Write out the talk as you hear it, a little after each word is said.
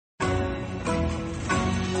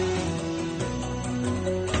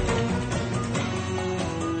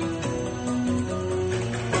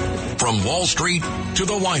From Wall Street to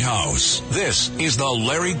the White House, this is the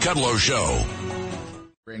Larry Kudlow Show.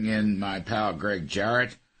 Bring in my pal Greg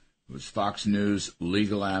Jarrett, who's Fox News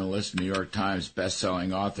legal analyst, New York Times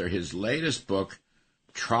best-selling author. His latest book,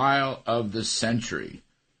 Trial of the Century.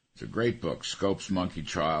 It's a great book, Scopes Monkey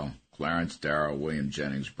Trial, Clarence Darrow, William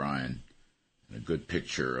Jennings Bryan, and a good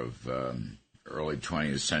picture of early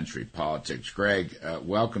 20th century politics. Greg,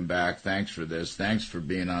 welcome back. Thanks for this. Thanks for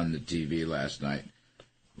being on the TV last night.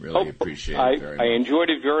 Really appreciate it very much. I enjoyed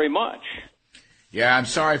it very much. Yeah, I'm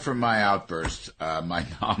sorry for my outburst, my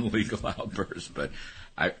non-legal outburst, but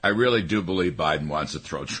I really do believe Biden wants to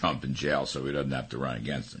throw Trump in jail so he doesn't have to run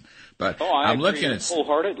against him. But I I'm looking at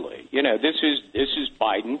wholeheartely. You know, this is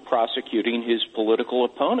Biden prosecuting his political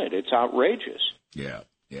opponent. It's outrageous. Yeah,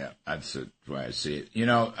 that's the way I see it. You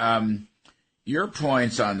know, your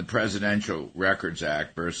points on the Presidential Records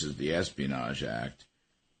Act versus the Espionage Act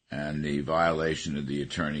and the violation of the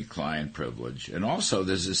attorney-client privilege, and also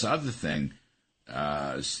there's this other thing.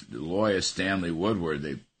 Lawyer Stanley Woodward,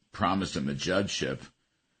 they promised him a judgeship.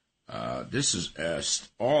 This is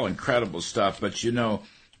all incredible stuff, but you know,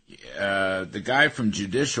 the guy from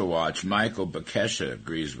Judicial Watch, Michael Bekesha,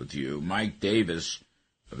 agrees with you. Mike Davis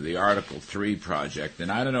of the Article 3 Project,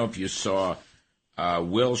 and I don't know if you saw,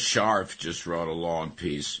 Will Scharf just wrote a long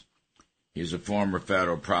piece. He's a former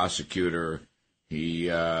federal prosecutor. He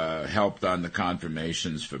helped on the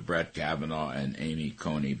confirmations for Brett Kavanaugh and Amy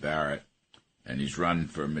Coney Barrett, and he's run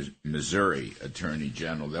for Missouri Attorney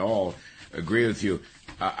General. They all agree with you.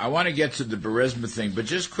 I want to get to the Burisma thing, but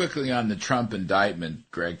just quickly on the Trump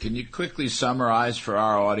indictment, Greg, can you quickly summarize for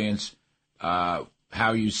our audience how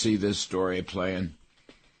you see this story playing?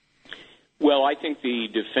 Well, I think the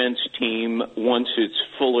defense team, once it's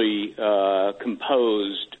fully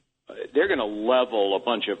composed, they're going to level a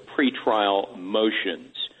bunch of pretrial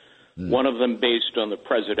motions, one of them based on the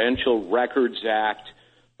Presidential Records Act,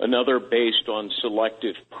 another based on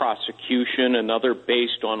selective prosecution, another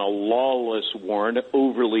based on a lawless warrant,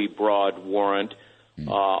 overly broad warrant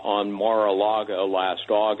on Mar-a-Lago last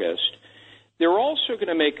August. They're also going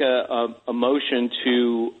to make a motion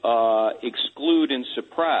to exclude and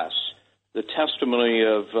suppress the testimony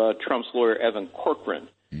of Trump's lawyer, Evan Corcoran,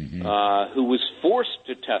 who was forced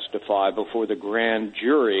to testify before the grand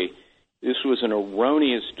jury. This was an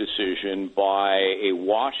erroneous decision by a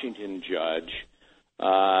Washington judge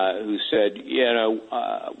who said,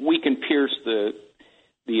 we can pierce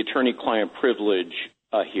the attorney-client privilege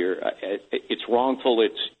here. It's wrongful.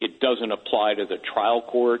 It doesn't apply to the trial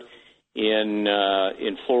court in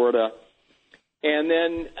Florida. And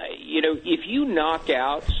then, if you knock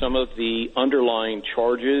out some of the underlying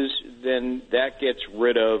charges, then that gets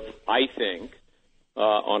rid of, I think,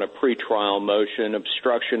 on a pretrial motion,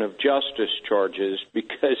 obstruction of justice charges,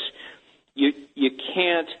 because you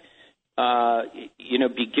can't,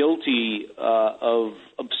 be guilty of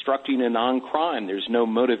obstructing a non-crime. There's no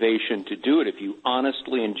motivation to do it. If you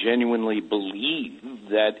honestly and genuinely believe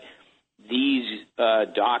that these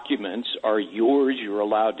documents are yours, you're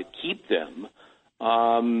allowed to keep them,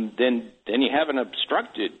 then you haven't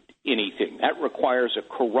obstructed anything. That requires a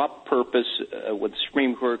corrupt purpose, what the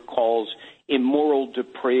Supreme Court calls immoral,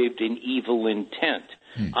 depraved, and evil intent.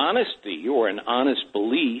 Honesty or an honest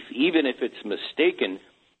belief, even if it's mistaken,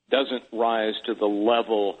 doesn't rise to the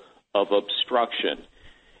level of obstruction.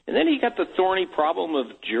 And then you got the thorny problem of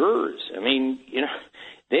jurors. I mean,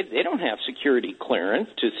 they don't have security clearance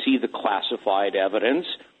to see the classified evidence,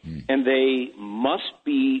 and they must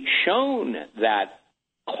be shown that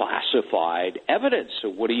classified evidence. So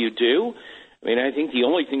what do? I mean, I think the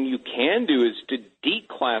only thing you can do is to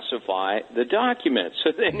declassify the documents.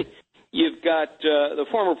 So then you've got the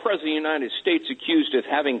former president of the United States accused of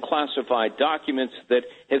having classified documents that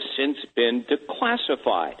have since been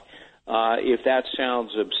declassified. If that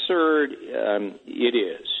sounds absurd, it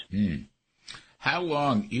is. How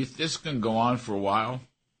long? This can go on for a while?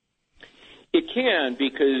 It can,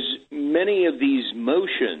 because many of these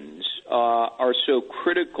motions are so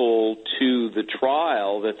critical to the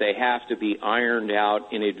trial that they have to be ironed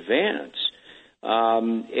out in advance.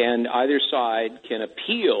 And either side can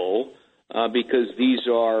appeal because these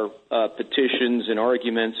are petitions and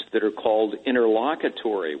arguments that are called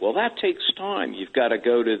interlocutory. Well, that takes time. You've got to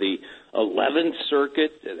go to the 11th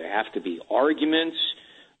Circuit. There have to be arguments,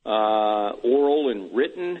 oral and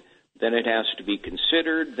written. Then it has to be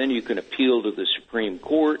considered. Then you can appeal to the Supreme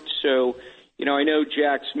Court. So, I know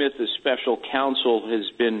Jack Smith, the special counsel, has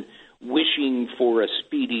been wishing for a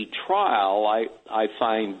speedy trial. I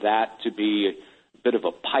find that to be a bit of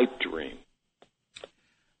a pipe dream.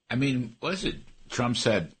 I mean, what is it? Trump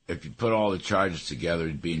said if you put all the charges together,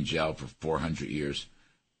 he'd be in jail for 400 years.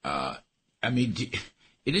 I mean,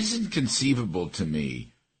 it isn't conceivable to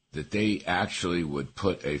me that they actually would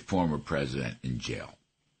put a former president in jail.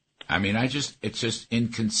 I mean, it's just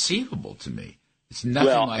inconceivable to me. It's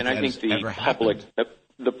nothing like that has ever happened.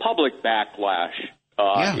 The public backlash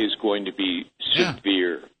is going to be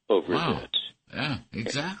severe over this. Yeah,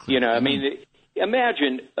 exactly. I mean,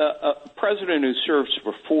 imagine a president who serves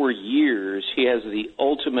for 4 years. He has the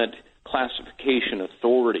ultimate classification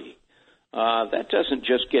authority. That doesn't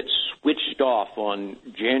just get switched off on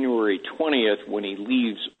January 20th when he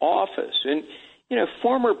leaves office. And,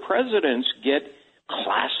 former presidents get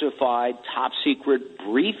classified top-secret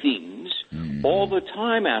briefings all the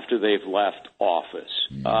time after they've left office.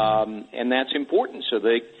 And that's important so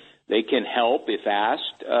they can help, if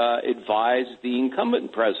asked, advise the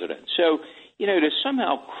incumbent president. So, to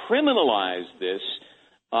somehow criminalize this,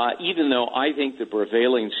 even though I think the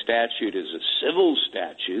prevailing statute is a civil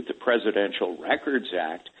statute, the Presidential Records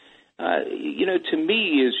Act, to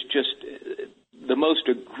me is just the most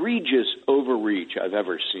egregious overreach I've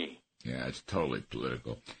ever seen. Yeah, it's totally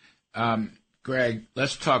political. Greg,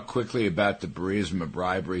 let's talk quickly about the Burisma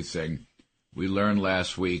bribery thing. We learned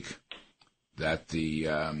last week that the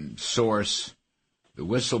source, the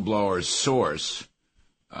whistleblower's source,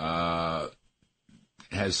 has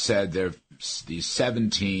said there are these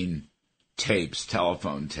 17 tapes,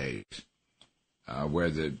 telephone tapes, where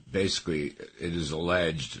basically it is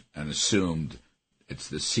alleged and assumed it's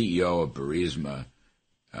the CEO of Burisma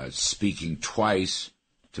speaking twice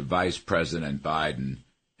to Vice President Biden,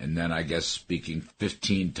 and then I guess speaking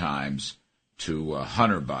 15 times to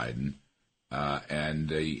Hunter Biden.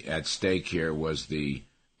 And at stake here was the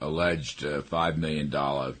alleged $5 million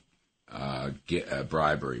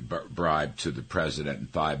bribe to the president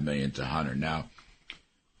and $5 million to Hunter. Now,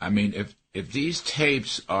 I mean, if these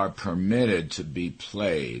tapes are permitted to be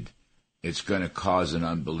played, it's going to cause an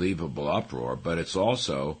unbelievable uproar, but it's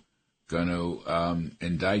also going to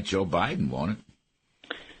indict Joe Biden, won't it?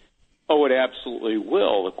 Oh, it absolutely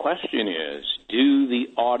will. The question is, do the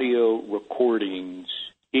audio recordings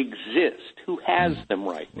exist? Who has them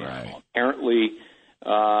right now? Right. Apparently,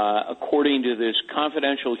 according to this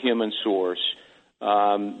confidential human source,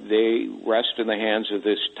 they rest in the hands of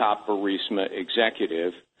this top Burisma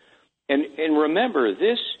executive. And remember,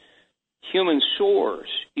 this human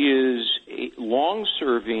source is a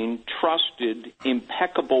long-serving, trusted,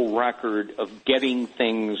 impeccable record of getting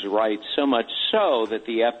things right, so much so that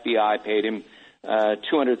the FBI paid him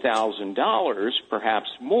 $200,000, perhaps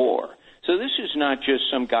more. So this is not just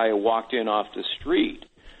some guy who walked in off the street.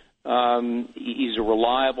 He's a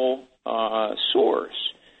reliable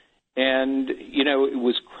source. And, it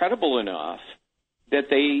was credible enough that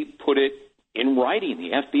they put it in writing.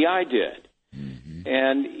 The FBI did. Mm-hmm.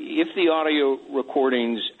 And if the audio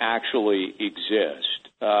recordings actually exist,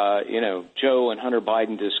 Joe and Hunter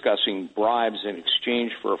Biden discussing bribes in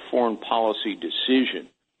exchange for a foreign policy decision,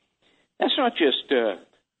 that's not just a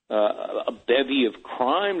bevy of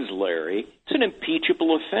crimes, Larry. It's an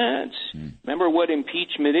impeachable offense. Remember what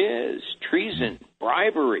impeachment is: treason,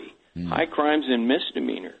 bribery, high crimes and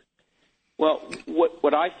misdemeanor. Well,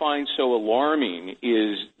 what I find so alarming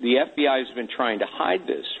is the FBI has been trying to hide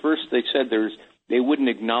this. First, they said they wouldn't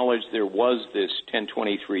acknowledge there was this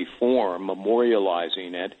 1023 form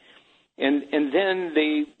memorializing it, and then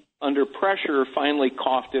they, under pressure, finally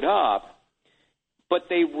coughed it up, but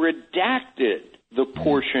they redacted the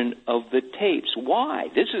portion of the tapes. Why?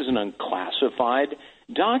 This is an unclassified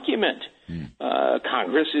document.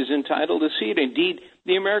 Congress is entitled to see it. Indeed,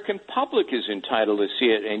 the American public is entitled to see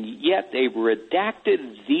it, and yet they've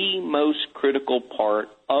redacted the most critical part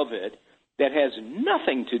of it that has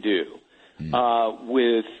nothing to do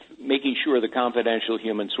with making sure the confidential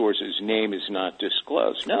human source's name is not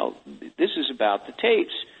disclosed. No, this is about the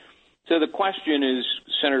tapes. So the question is,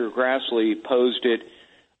 Senator Grassley posed it,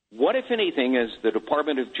 what, if anything, has the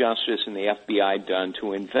Department of Justice and the FBI done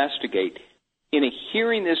to investigate? In a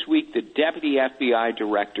hearing this week, the deputy FBI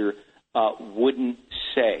director wouldn't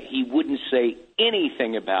say. He wouldn't say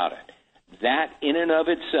anything about it. That, in and of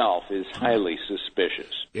itself, is highly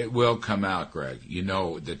suspicious. It will come out, Greg.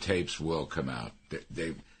 The tapes will come out.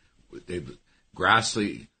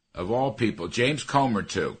 Grassley, of all people, James Comer,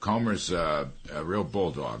 too. Comer's a real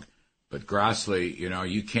bulldog. But Grassley,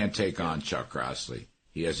 you can't take on Chuck Grassley.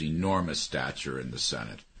 He has enormous stature in the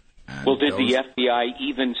Senate. And well, did the FBI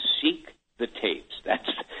even seek the tapes?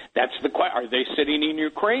 That's the question. Are they sitting in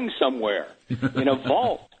Ukraine somewhere in a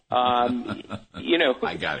vault? I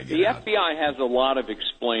gotta get the out. FBI has a lot of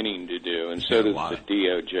explaining to do, and so does the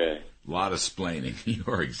DOJ. A lot of splaining.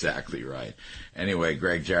 You're exactly right. Anyway,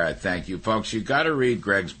 Greg Jarrett, thank you. Folks, you got to read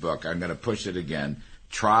Greg's book. I'm going to push it again.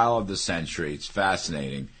 trial of the century. It's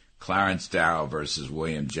fascinating. Clarence Darrow versus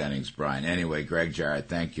William Jennings Bryan. Anyway, Greg Jarrett,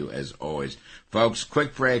 thank you as always. Folks,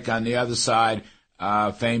 quick break. On the other side,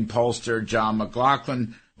 famed pollster John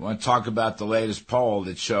McLaughlin. I want to talk about the latest poll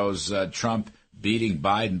that shows Trump beating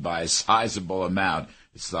Biden by a sizable amount.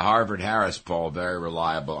 It's the Harvard-Harris poll, very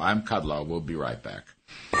reliable. I'm Kudlow. We'll be right back.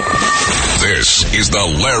 This is the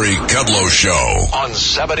Larry Kudlow Show on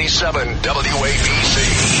 77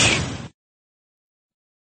 WABC.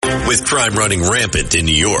 With crime running rampant in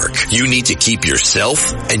New York, you need to keep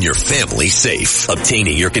yourself and your family safe.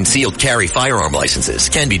 Obtaining your concealed carry firearm licenses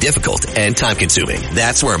can be difficult and time-consuming.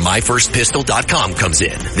 That's where MyFirstPistol.com comes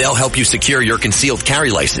in. They'll help you secure your concealed carry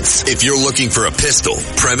license. If you're looking for a pistol,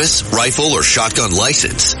 premise, rifle, or shotgun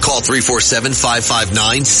license, call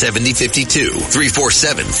 347-559-7052.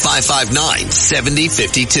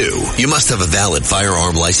 347-559-7052. You must have a valid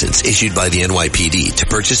firearm license issued by the NYPD to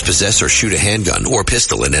purchase, possess, or shoot a handgun or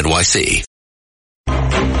pistol in NYC.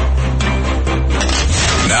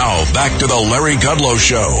 Now, back to the Larry Kudlow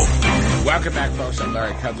Show. Welcome back, folks. I'm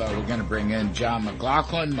Larry Kudlow. We're going to bring in John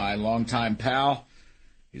McLaughlin, my longtime pal.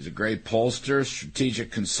 He's a great pollster, strategic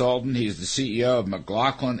consultant. He's the CEO of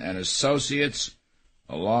McLaughlin and Associates,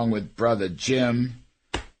 along with Brother Jim.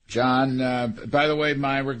 John, by the way,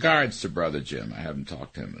 my regards to Brother Jim. I haven't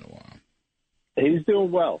talked to him in a while. He's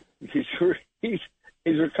doing well.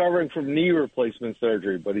 He's recovering from knee replacement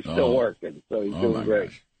surgery, but he's still working, so he's doing great.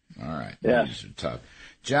 Gosh. All right. Yeah. These are tough.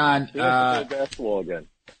 John. He wants to play basketball again.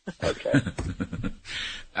 Okay.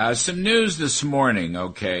 Some news this morning,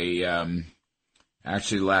 okay.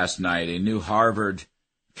 Actually, last night, a new Harvard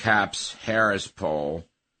Caps Harris poll.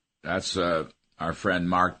 That's our friend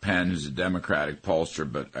Mark Penn, who's a Democratic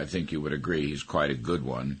pollster, but I think you would agree he's quite a good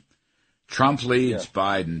one. Trump leads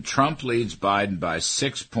Biden. Trump leads Biden by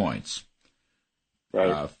 6 points.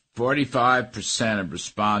 Right. 45% of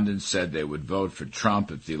respondents said they would vote for Trump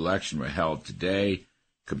if the election were held today,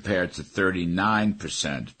 compared to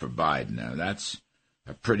 39% for Biden. Now, that's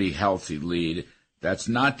a pretty healthy lead. That's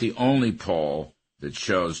not the only poll that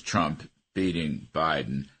shows Trump beating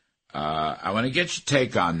Biden. I want to get your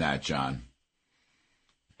take on that, John.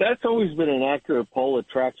 That's always been an accurate poll that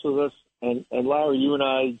tracks with us. And Larry, you and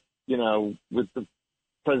I, with the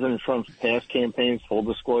President Trump's past campaigns, full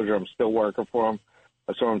disclosure, I'm still working for him.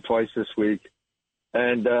 I saw him twice this week.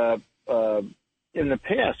 And in the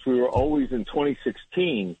past, we were always in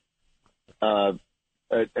 2016 and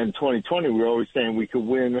 2020, we were always saying we could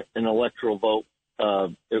win an electoral vote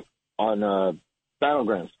on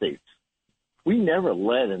battleground states. We never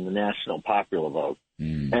led in the national popular vote.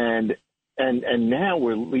 And now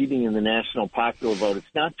we're leading in the national popular vote.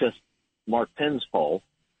 It's not just Mark Penn's poll,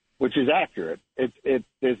 which is accurate.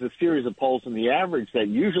 There's a series of polls, and the average that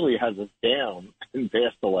usually has us down in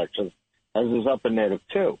past elections has us up a net of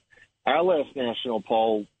 2. Our last national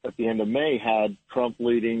poll at the end of May had Trump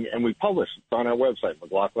leading, and we published it on our website,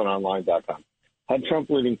 McLaughlinOnline.com, had Trump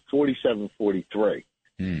leading 47-43.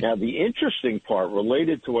 Now, the interesting part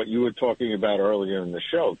related to what you were talking about earlier in the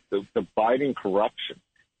show, the Biden corruption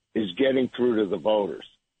is getting through to the voters.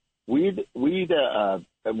 We asked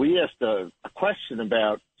a question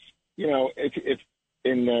about, if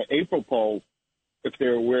in the April poll, if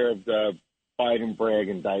they're aware of the Biden Bragg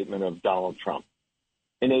indictment of Donald Trump,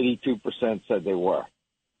 and 82% said they were.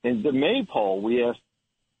 In the May poll, we asked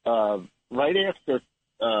right after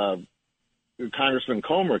Congressman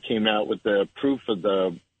Comer came out with the proof of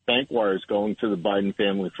the bank wires going to the Biden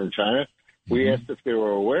family from China, we asked if they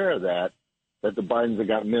were aware of that the Bidens had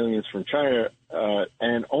got millions from China,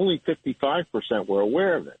 and only 55% were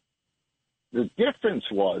aware of it. The difference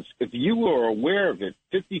was, if you were aware of it,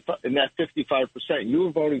 in that 55%, you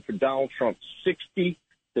were voting for Donald Trump 60-33.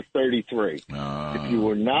 If you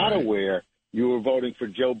were not aware, you were voting for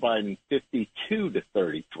Joe Biden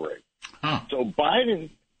 52-33. So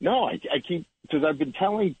Biden, because I've been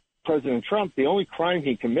telling President Trump the only crime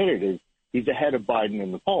he committed is he's ahead of Biden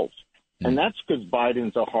in the polls. And that's because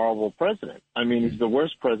Biden's a horrible president. I mean, he's the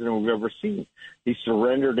worst president we've ever seen. He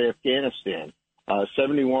surrendered Afghanistan.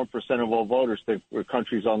 71% of all voters think the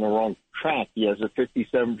country's on the wrong track. He has a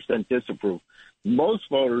 57% disapproval. Most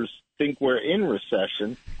voters think we're in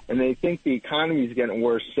recession, and they think the economy is getting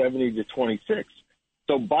worse, 70-26.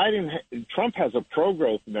 So Trump has a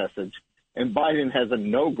pro-growth message, and Biden has a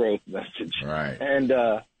no-growth message. Right. And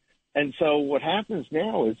so what happens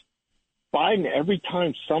now is Biden, every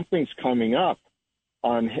time something's coming up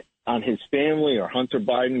on his family or Hunter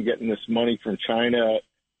Biden getting this money from China,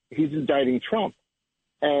 he's indicting Trump.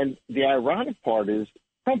 And the ironic part is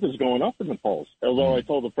Trump is going up in the polls. Although I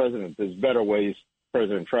told the president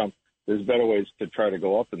President Trump, there's better ways to try to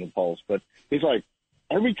go up in the polls. But he's like,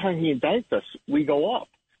 every time he indicts us, we go up.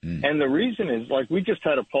 And the reason is, like, we just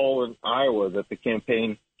had a poll in Iowa that the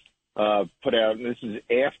campaign put out, and this is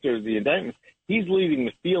after the indictment. He's leading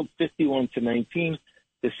the field 51-19.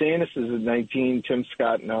 DeSantis is at 19, Tim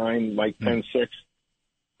Scott 9, Mike Pence 6.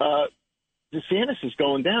 DeSantis is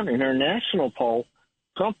going down. In our national poll,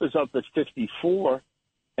 Trump is up at 54,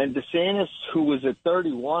 and DeSantis, who was at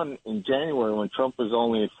 31 in January when Trump was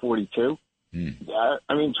only at 42,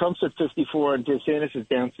 Trump's at 54 and DeSantis is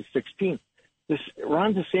down to 16.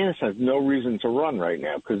 Ron DeSantis has no reason to run right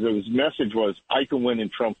now because his message was, I can win and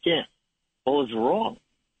Trump can't. Well, it's wrong.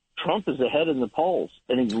 Trump is ahead in the polls,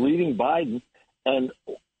 and he's leading Biden. And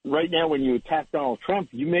right now, when you attack Donald Trump,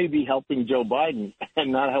 you may be helping Joe Biden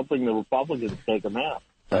and not helping the Republicans take him out.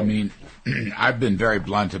 I mean, I've been very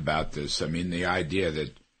blunt about this. I mean, the idea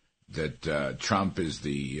that Trump is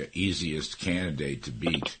the easiest candidate to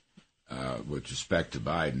beat with respect to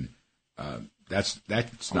Biden,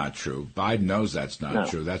 that's not true. Biden knows that's not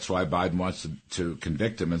true. That's why Biden wants to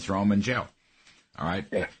convict him and throw him in jail. All right?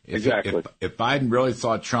 Yeah, exactly. If Biden really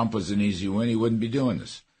thought Trump was an easy win, he wouldn't be doing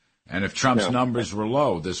this. And if Trump's numbers were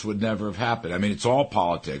low, this would never have happened. I mean, it's all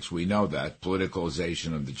politics. We know that,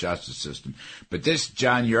 politicalization of the justice system. But this,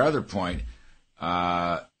 John, your other point,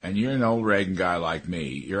 and you're an old Reagan guy like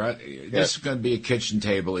me, this is going to be a kitchen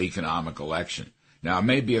table economic election. Now, it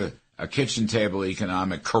may be a kitchen table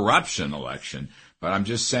economic corruption election, but I'm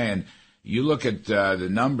just saying, you look at the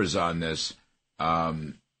numbers on this,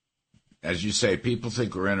 as you say, people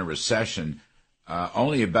think we're in a recession.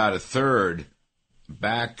 Only about a third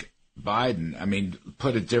back Biden. I mean,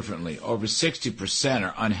 put it differently, over 60%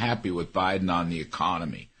 are unhappy with Biden on the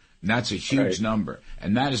economy. And that's a huge number.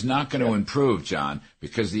 And that is not going to improve, John,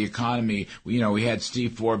 because the economy, we had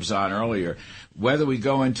Steve Forbes on earlier. Whether we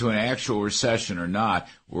go into an actual recession or not,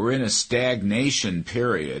 we're in a stagnation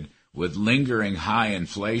period with lingering high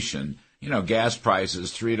inflation. Gas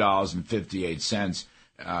prices, $3.58.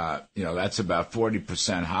 That's about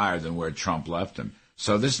 40% higher than where Trump left him.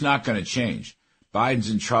 So this is not going to change. Biden's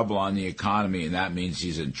in trouble on the economy, and that means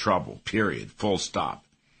he's in trouble, period, full stop.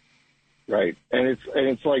 Right. And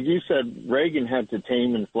it's like you said, Reagan had to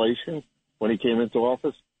tame inflation when he came into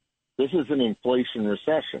office. This is an inflation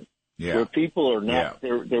recession where people are not,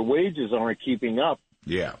 their wages aren't keeping up.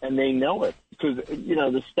 Yeah. And they know it because,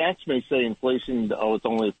 the stats may say inflation, it's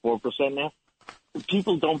only at 4% now.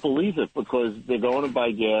 People don't believe it because they're going to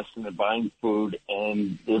buy gas and they're buying food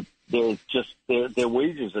and their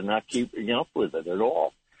wages are not keeping up with it at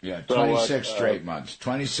all. Yeah, 26 straight months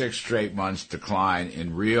decline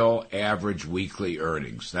in real average weekly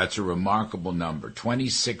earnings. That's a remarkable number.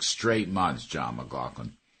 26 straight months, John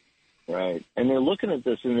McLaughlin. Right. And they're looking at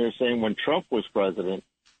this and they're saying when Trump was president,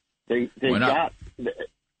 it went up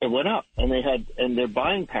and their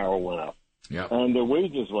buying power went up. Yep. And their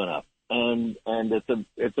wages went up. And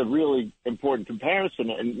it's a really important comparison.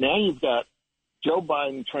 And now you've got Joe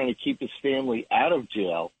Biden trying to keep his family out of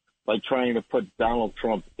jail by trying to put Donald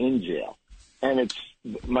Trump in jail. And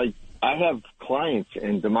I have clients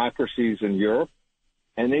in democracies in Europe,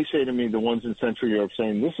 and they say to me, the ones in Central Europe,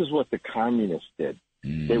 saying this is what the communists did.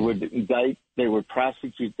 Mm-hmm. They would indict, they would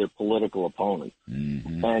prosecute their political opponents.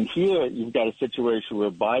 Mm-hmm. And here you've got a situation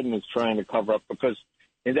where Biden is trying to cover up because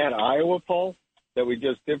in that Iowa poll that we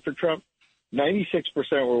just did for Trump, 96%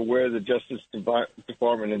 were aware the Justice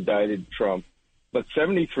Department indicted Trump, but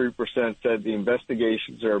 73% said the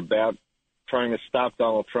investigations are about trying to stop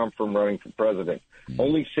Donald Trump from running for president.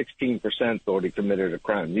 Only 16% thought he committed a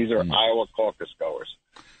crime. These are Iowa caucus goers.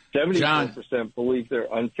 74% believe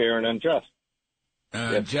they're unfair and unjust.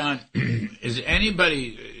 John, is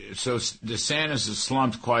anybody, so DeSantis has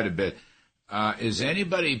slumped quite a bit, is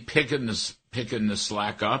anybody picking the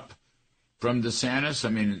slack up from DeSantis? I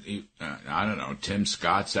mean, I don't know, Tim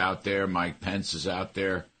Scott's out there, Mike Pence is out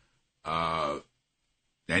there.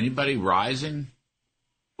 Anybody rising?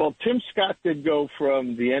 Well, Tim Scott did go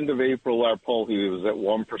from the end of April, our poll, he was at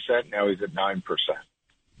 1%. Now he's at 9%.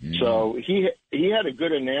 Mm-hmm. So he had a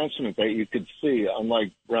good announcement that you could see,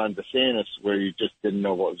 unlike Ron DeSantis, where you just didn't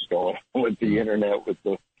know what was going on with the internet, with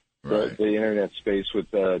the internet space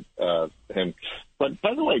with him. But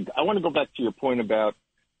by the way, I want to go back to your point about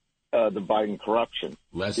the Biden corruption.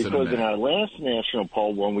 Because in our last national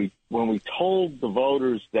poll, when we told the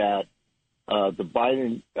voters that the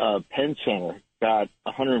Biden Penn Center got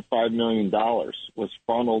 $105 million was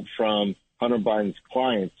funneled from Hunter Biden's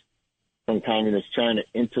clients from Communist China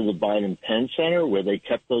into the Biden Penn Center where they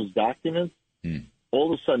kept those documents.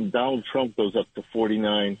 All of a sudden, Donald Trump goes up to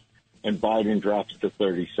 49 and Biden drops to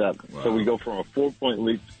 37. Wow. So we go from a 4-point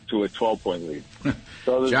lead to a 12-point lead.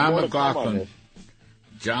 So John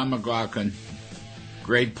McLaughlin, great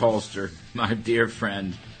great pollster, my dear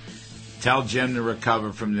friend. Tell Jim to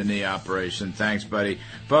recover from the knee operation. Thanks, buddy.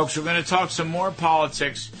 Folks, we're going to talk some more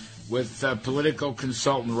politics with political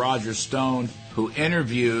consultant Roger Stone, who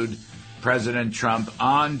interviewed President Trump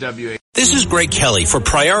on WA. This is Greg Kelly for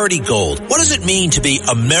Priority Gold. What does it mean to be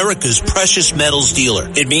America's precious metals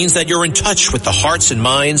dealer? It means that you're in touch with the hearts and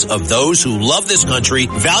minds of those who love this country,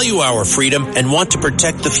 value our freedom, and want to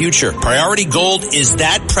protect the future. Priority Gold is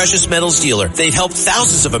that precious metals dealer. They've helped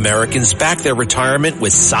thousands of Americans back their retirement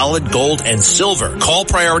with solid gold and silver. Call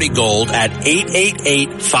Priority Gold at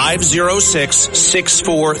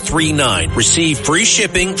 888-506-6439. Receive free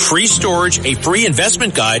shipping, free storage, a free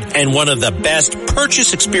investment guide, and one of the best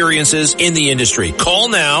purchase experiences in the industry. Call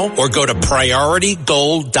now or go to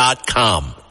PriorityGold.com.